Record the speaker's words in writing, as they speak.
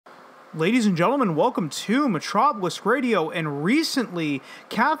Ladies and gentlemen, welcome to Metropolis Radio, and recently,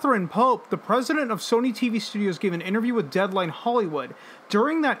 Catherine Pope, the president of Sony TV Studios, gave an interview with Deadline Hollywood.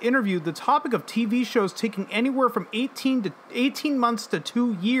 During that interview, the topic of TV shows taking anywhere from 18 months to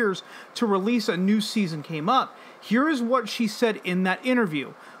 2 years to release a new season came up. Here is what she said in that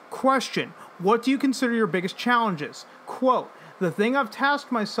interview. Question: what do you consider your biggest challenges? Quote: the thing I've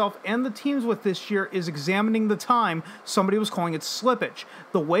tasked myself and the teams with this year is examining the time. Somebody was calling it slippage.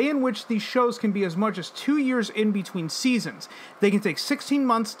 The way in which these shows can be as much as 2 years in between seasons. They can take 16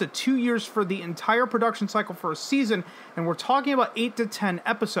 months to 2 years for the entire production cycle for a season, and we're talking about 8 to 10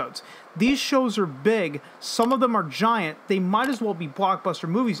 episodes. These shows are big, some of them are giant, they might as well be blockbuster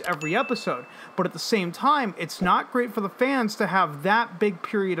movies every episode, but at the same time, it's not great for the fans to have that big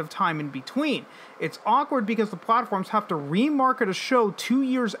period of time in between. It's awkward because the platforms have to remarket a show 2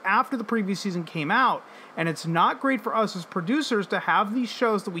 years after the previous season came out, and it's not great for us as producers to have these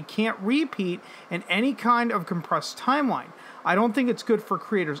shows that we can't repeat in any kind of compressed timeline. I don't think it's good for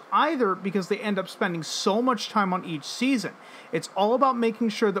creators either because they end up spending so much time on each season. It's all about making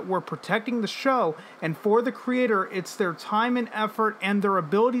sure that we're protecting the show, and for the creator, it's their time and effort and their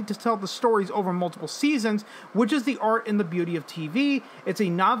ability to tell the stories over multiple seasons, which is the art and the beauty of TV. It's a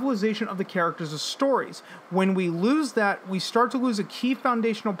novelization of the characters' stories. When we lose that, we start to lose a key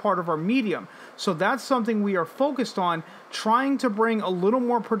foundational part of our medium. So that's something we are focused on, trying to bring a little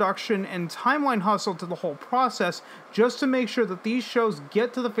more production and timeline hustle to the whole process, just to make sure that these shows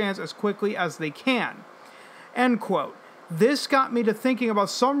get to the fans as quickly as they can. End quote. This got me to thinking about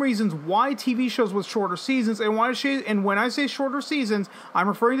some reasons why TV shows with shorter seasons, and when I say shorter seasons, I'm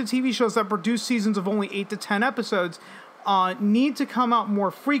referring to TV shows that produce seasons of only 8 to 10 episodes, need to come out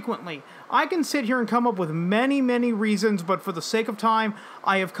more frequently. I can sit here and come up with many reasons, but for the sake of time,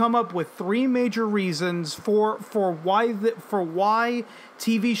 I have come up with 3 major reasons for why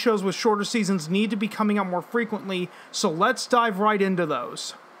TV shows with shorter seasons need to be coming out more frequently, so let's dive right into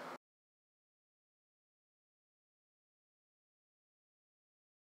those.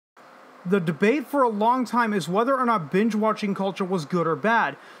 The debate for a long time is whether or not binge-watching culture was good or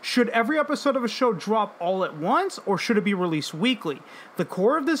bad. Should every episode of a show drop all at once, or should it be released weekly? The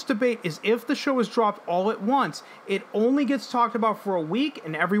core of this debate is if the show is dropped all at once, it only gets talked about for a week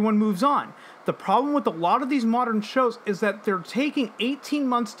and everyone moves on. The problem with a lot of these modern shows is that they're taking 18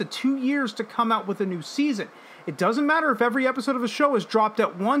 months to 2 years to come out with a new season. It doesn't matter if every episode of a show is dropped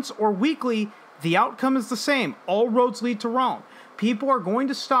at once or weekly, the outcome is the same. All roads lead to Rome. People are going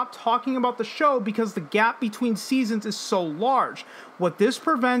to stop talking about the show because the gap between seasons is so large. What this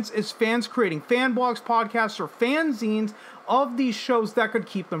prevents is fans creating fan blogs, podcasts, or fanzines of these shows that could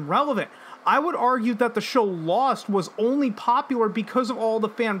keep them relevant. I would argue that the show Lost was only popular because of all the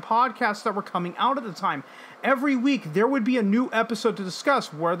fan podcasts that were coming out at the time. Every week there would be a new episode to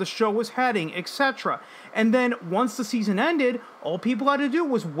discuss where the show was heading, etc. And then once the season ended, all people had to do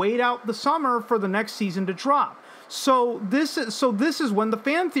was wait out the summer for the next season to drop. So this is when the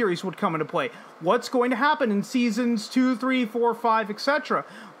fan theories would come into play. What's going to happen in seasons 2, 3, 4, 5, etc.?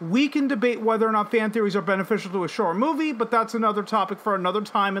 We can debate whether or not fan theories are beneficial to a show or movie, but that's another topic for another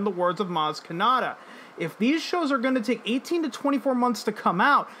time, in the words of Maz Kanata. If these shows are going to take 18 to 24 months to come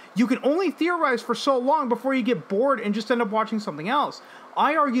out, you can only theorize for so long before you get bored and just end up watching something else.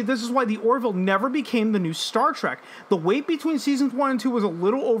 I argue this is why The Orville never became the new Star Trek. The wait between seasons 1 and 2 was a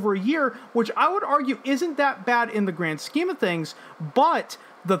little over a year, which I would argue isn't that bad in the grand scheme of things, but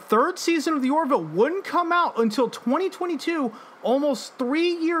the 3rd season of The Orville wouldn't come out until 2022, almost 3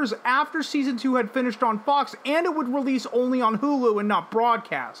 years after season 2 had finished on Fox, and it would release only on Hulu and not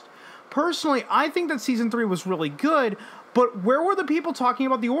broadcast. Personally, I think that season 3 was really good, but where were the people talking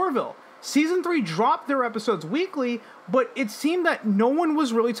about The Orville? Season 3 dropped their episodes weekly, but it seemed that no one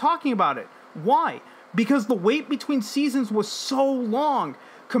was really talking about it. Why? Because the wait between seasons was so long.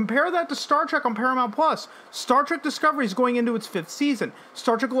 Compare that to Star Trek on Paramount+. Star Trek Discovery is going into its 5th season.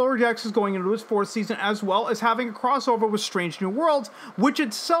 Star Trek Lower Decks is going into its 4th season, as well as having a crossover with Strange New Worlds, which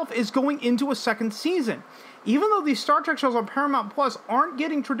itself is going into a 2nd season. Even though these Star Trek shows on Paramount Plus aren't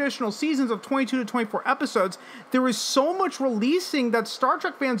getting traditional seasons of 22 to 24 episodes, there is so much releasing that Star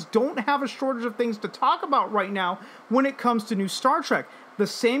Trek fans don't have a shortage of things to talk about right now when it comes to new Star Trek. The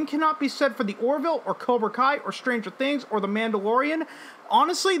same cannot be said for The Orville, or Cobra Kai, or Stranger Things, or The Mandalorian.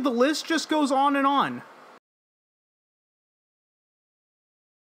 Honestly, the list just goes on and on.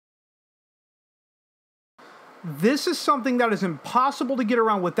 This is something that is impossible to get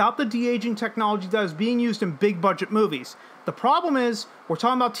around without the de-aging technology that is being used in big budget movies. The problem is, we're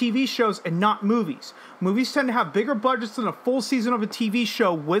talking about TV shows and not movies. Movies tend to have bigger budgets than a full season of a TV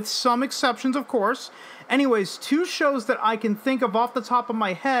show, with some exceptions, of course, Anyways, two shows that I can think of off the top of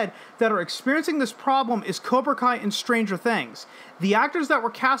my head that are experiencing this problem is Cobra Kai and Stranger Things. The actors that were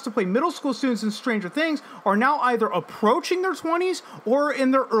cast to play middle school students in Stranger Things are now either approaching their 20s or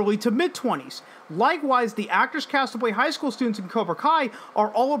in their early to mid-20s. Likewise, the actors cast to play high school students in Cobra Kai are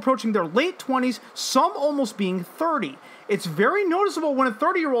all approaching their late 20s, some almost being 30. It's very noticeable when a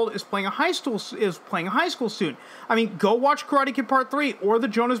 30-year-old is playing a high school student. I mean, go watch Karate Kid Part 3 or the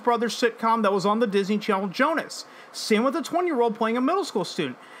Jonas Brothers sitcom that was on the Disney Channel, Jonas. Same with a 20-year-old playing a middle school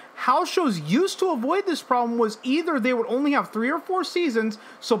student. How shows used to avoid this problem was either they would only have 3 or 4 seasons,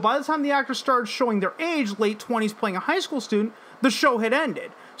 so by the time the actors started showing their age, late 20s playing a high school student, the show had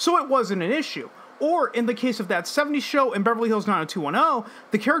ended, so it wasn't an issue. Or, in the case of that 70s show in Beverly Hills 90210,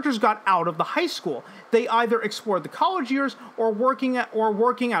 the characters got out of the high school. They either explored the college years or working at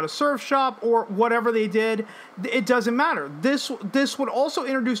a surf shop or whatever they did. It doesn't matter. This would also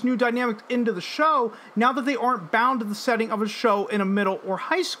introduce new dynamics into the show now that they aren't bound to the setting of a show in a middle or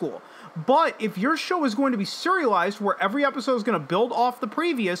high school. But if your show is going to be serialized, where every episode is going to build off the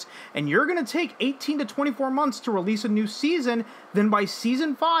previous, and you're going to take 18 to 24 months to release a new season, then by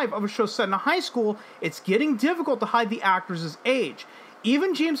season 5 of a show set in a high school, it's getting difficult to hide the actors' age.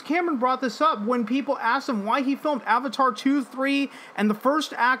 Even James Cameron brought this up when people asked him why he filmed Avatar 2, 3, and the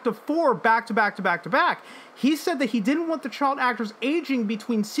first act of 4 back to back to back to back. He said that he didn't want the child actors aging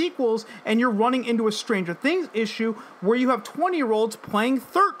between sequels, and you're running into a Stranger Things issue where you have 20-year-olds playing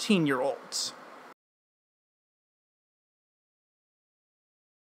 13-year-olds.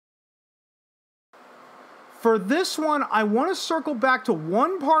 For this one, I want to circle back to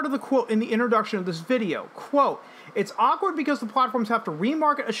one part of the quote in the introduction of this video. Quote, "It's awkward because the platforms have to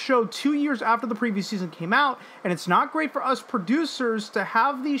remarket a show 2 years after the previous season came out, and it's not great for us producers to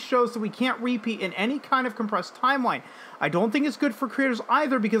have these shows that we can't repeat in any kind of compressed timeline. I don't think it's good for creators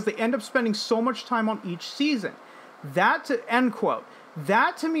either because they end up spending so much time on each season." End quote.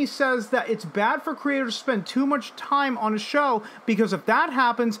 That to me says that it's bad for creators to spend too much time on a show, because if that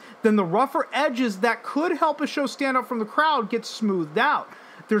happens, then the rougher edges that could help a show stand out from the crowd get smoothed out.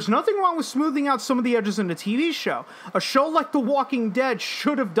 There's nothing wrong with smoothing out some of the edges in a TV show. A show like The Walking Dead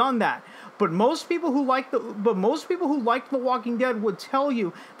should have done that. But most people who liked The Walking Dead would tell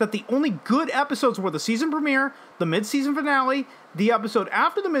you that the only good episodes were the season premiere, the mid-season finale, the episode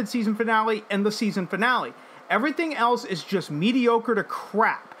after the mid-season finale, and the season finale. Everything else is just mediocre to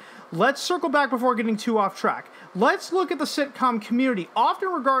crap. Let's circle back before getting too off track. Let's look at the sitcom Community, often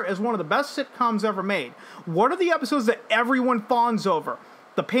regarded as one of the best sitcoms ever made. What are the episodes that everyone fawns over?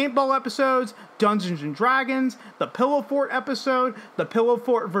 The paintball episodes, Dungeons and Dragons, the Pillow Fort episode, the Pillow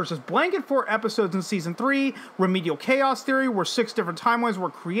Fort versus Blanket Fort episodes in season 3, Remedial Chaos Theory, where 6 different timelines were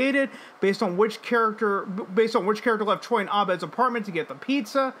created based on which character left Troy in Abed's apartment to get the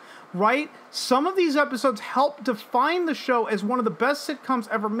pizza, right? Some of these episodes help define the show as one of the best sitcoms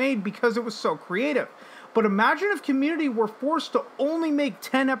ever made because it was so creative. But imagine if Community were forced to only make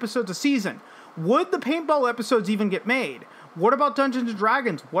 10 episodes a season. Would the paintball episodes even get made? What about Dungeons and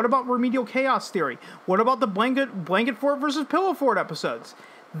Dragons? What about Remedial Chaos Theory? What about the Blanket Fort versus Pillow Fort episodes?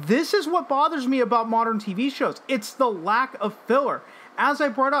 This is what bothers me about modern TV shows. It's the lack of filler. As I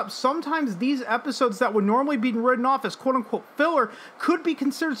brought up, sometimes these episodes that would normally be written off as quote-unquote filler could be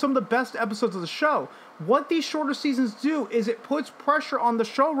considered some of the best episodes of the show. What these shorter seasons do is it puts pressure on the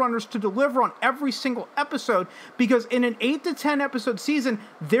showrunners to deliver on every single episode, because in an 8 to 10 episode season,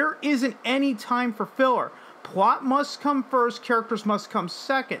 there isn't any time for filler. Plot must come first, characters must come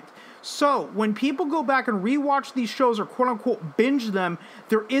second. So, when people go back and rewatch these shows or quote-unquote binge them,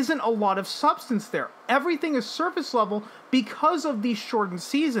 there isn't a lot of substance there. Everything is surface level because of these shortened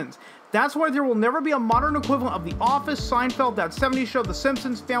seasons. That's why there will never be a modern equivalent of The Office, Seinfeld, That 70s Show, The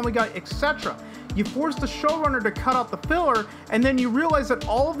Simpsons, Family Guy, etc. You force the showrunner to cut out the filler, and then you realize that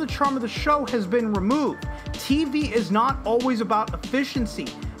all of the charm of the show has been removed. TV is not always about efficiency.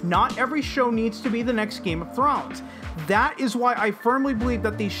 Not every show needs to be the next Game of Thrones. That is why I firmly believe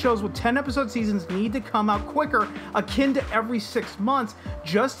that these shows with 10-episode seasons need to come out quicker, akin to every 6 months,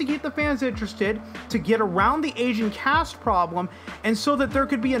 just to keep the fans interested, to get around the aging cast problem, and so that there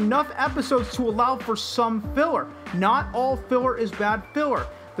could be enough episodes to allow for some filler. Not all filler is bad filler.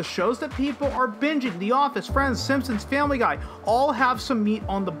 The shows that people are binging, The Office, Friends, Simpsons, Family Guy, all have some meat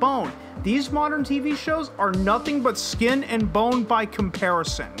on the bone. These modern TV shows are nothing but skin and bone by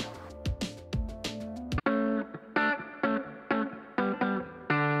comparison.